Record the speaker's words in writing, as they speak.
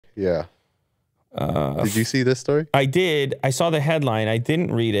Yeah. Did you see this story? I did. I saw the headline. I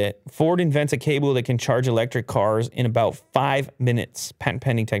didn't read it. Ford invents a cable that can charge electric cars in about 5 minutes. Patent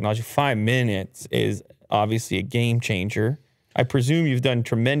pending technology. 5 minutes is obviously a game changer. I presume you've done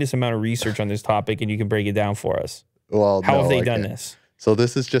tremendous amount of research on this topic and you can break it down for us. Well, How no, have they I done can't. this? So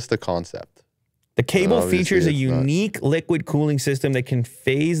this is just a concept. The cable Obviously, features a it's not. unique liquid cooling system that can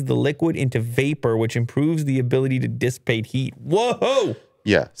phase the liquid into vapor, which improves the ability to dissipate heat. Whoa!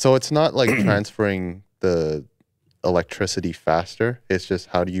 Yeah. So it's not like transferring the electricity faster. It's just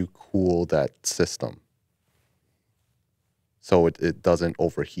how do you cool that system so it doesn't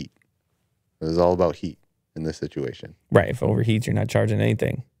overheat. It's all about heat in this situation. Right. If it overheats, you're not charging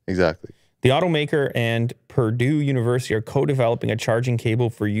anything. Exactly. The automaker and Purdue University are co-developing a charging cable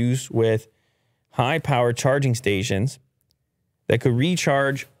for use with high-power charging stations that could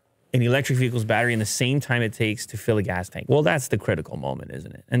recharge an electric vehicle's battery in the same time it takes to fill a gas tank. Well, that's the critical moment,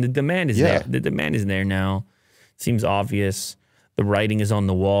 isn't it? And the demand is there. The demand is there now. Seems obvious. The writing is on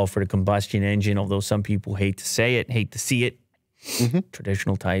the wall for the combustion engine, although some people hate to say it, hate to see it.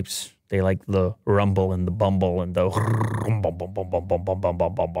 Traditional types, they like the rumble and the bumble and the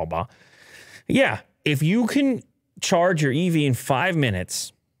yeah. If you can charge your EV in 5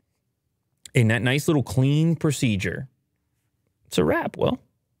 minutes in that nice little clean procedure, it's a wrap, Will.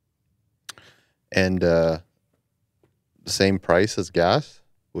 And same price as gas?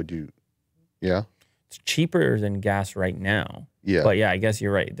 Would you? Yeah. It's cheaper than gas right now. Yeah. But yeah, I guess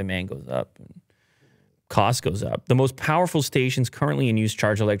you're right. Demand goes up and cost goes up. The most powerful stations currently in use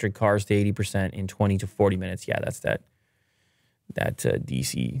charge electric cars to 80% in 20 to 40 minutes. Yeah, that's that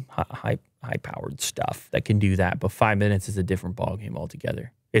DC high-powered stuff that can do that. But 5 minutes is a different ballgame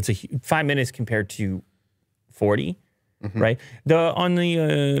altogether. It's 5 minutes compared to 40, right? On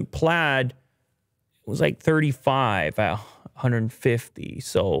the Plaid, it was like 35 at 150.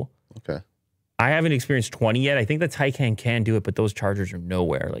 So Okay. I haven't experienced 20 yet. I think the Taycan can do it, but those chargers are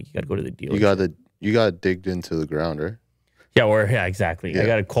nowhere. Like you got to go to the dealership. You got digged into the ground, right? Yeah, exactly. Yeah, I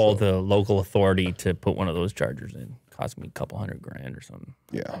got to call the local authority to put one of those chargers in. Cost me a couple $100,000 or something.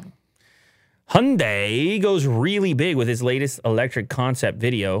 Yeah. Hyundai goes really big with its latest electric concept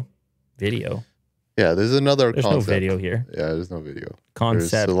video. Yeah, there's another There's concept. no video here. Yeah, there's no video.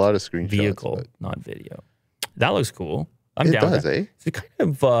 Concept. There's a lot of screenshots. Vehicle, but not video. That looks cool. I'm it down does, with that. eh? It's kind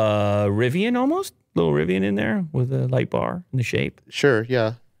of Rivian almost. Little Rivian in there with a light bar in the shape. Sure,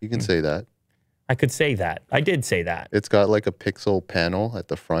 yeah. You can say that. I could say that. I did say that. It's got like a pixel panel at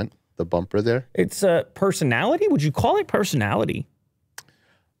the front, the bumper there. It's personality? Would you call it personality?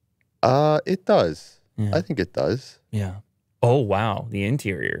 It does. Yeah. I think it does. Yeah. Oh, wow. The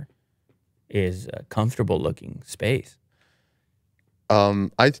interior is a comfortable looking space.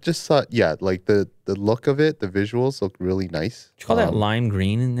 I just thought, yeah, like the look of it, the visuals look really nice. Did you call that lime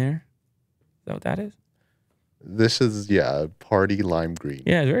green in there? Is that what that is? This is, yeah, party lime green.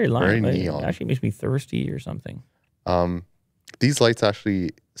 Yeah, it's very lime. Very neon. It actually makes me thirsty or something. These lights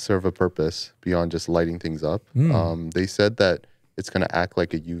actually serve a purpose beyond just lighting things up. They said that it's going to act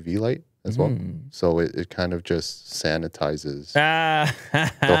like a UV light as well. So it kind of just sanitizes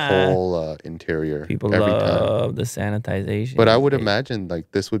the whole interior. People every love time. the sanitization. But I would imagine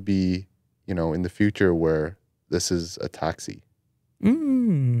like this would be, you know, in the future where this is a taxi.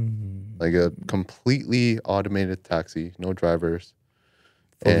 Like a completely automated taxi, no drivers.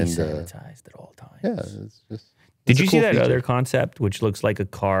 Fully sanitized at all times. Yeah, it's just... Did you see that other concept, which looks like a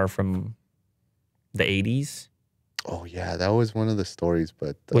car from the 80s? Oh, yeah, that was one of the stories,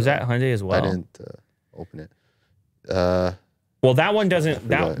 but... was that Hyundai as well? I didn't open it. Well, that one doesn't...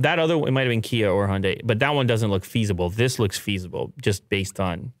 That other one, it might have been Kia or Hyundai, but that one doesn't look feasible. This looks feasible, just based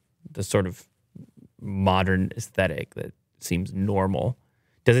on the sort of modern aesthetic that seems normal.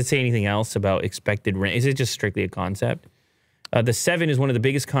 Does it say anything else about expected range? Is it just strictly a concept? The 7 is one of the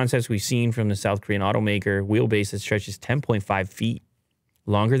biggest concepts we've seen from the South Korean automaker. Wheelbase that stretches 10.5 feet,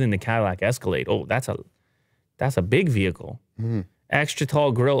 longer than the Cadillac Escalade. Oh, that's a big vehicle. Extra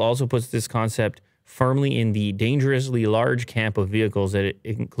tall grille also puts this concept firmly in the dangerously large camp of vehicles that it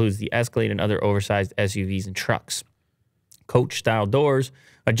includes the Escalade and other oversized SUVs and trucks. Coach-style doors,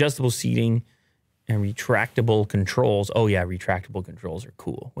 adjustable seating, and retractable controls. Oh, yeah, retractable controls are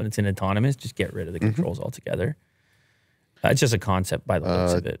cool. When it's in autonomous, just get rid of the controls altogether. It's just a concept by the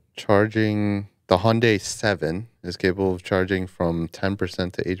looks of it. Charging, the Hyundai 7 is capable of charging from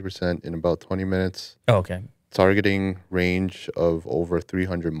 10% to 80% in about 20 minutes. Oh, okay. Targeting range of over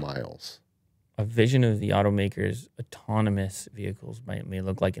 300 miles. A vision of the automaker's autonomous vehicles may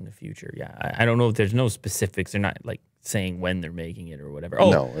look like in the future. Yeah, I don't know if there's no specifics. They're not like saying when they're making it or whatever. Oh,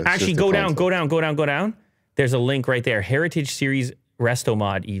 no, actually, go down. There's a link right there. Heritage Series Resto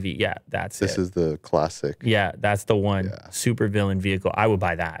Mod EV. Yeah, that's This is the classic. Yeah, that's the one. Yeah. Super villain vehicle. I would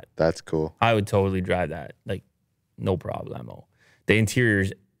buy that. That's cool. I would totally drive that. Like, no problemo. The interior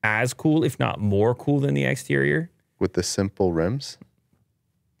is as cool, if not more cool than the exterior. With the simple rims.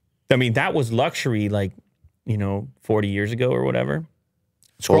 I mean, that was luxury like, 40 years ago or whatever.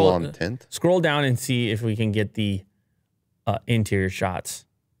 Full on tint. Scroll down and see if we can get the interior shots.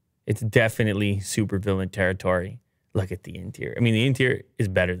 It's definitely super villain territory. Look at the interior. I mean, the interior is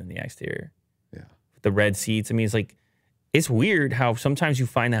better than the exterior. Yeah. The red seats. I mean, it's weird how sometimes you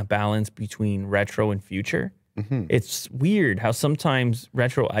find that balance between retro and future. Mm-hmm. It's weird how sometimes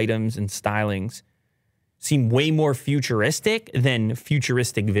retro items and stylings seem way more futuristic than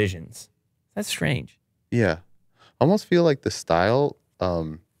futuristic visions. That's strange. Yeah. I almost feel like the style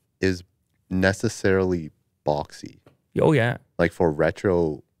is necessarily boxy. Oh, yeah. Like for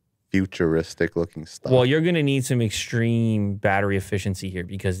retro futuristic looking stuff. Well, you're going to need some extreme battery efficiency here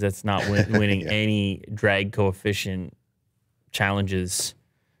because that's not winning any drag coefficient challenges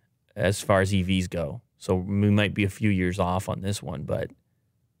as far as EVs go. So we might be a few years off on this one, but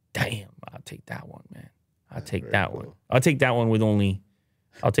damn, I'll take that one, man. I'll take that one. I'll take that one with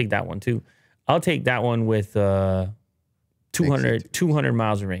I'll take that one too. I'll take that one with 200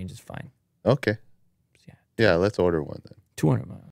 miles of range is fine. Okay. Yeah. Yeah, let's order one then. 200 miles.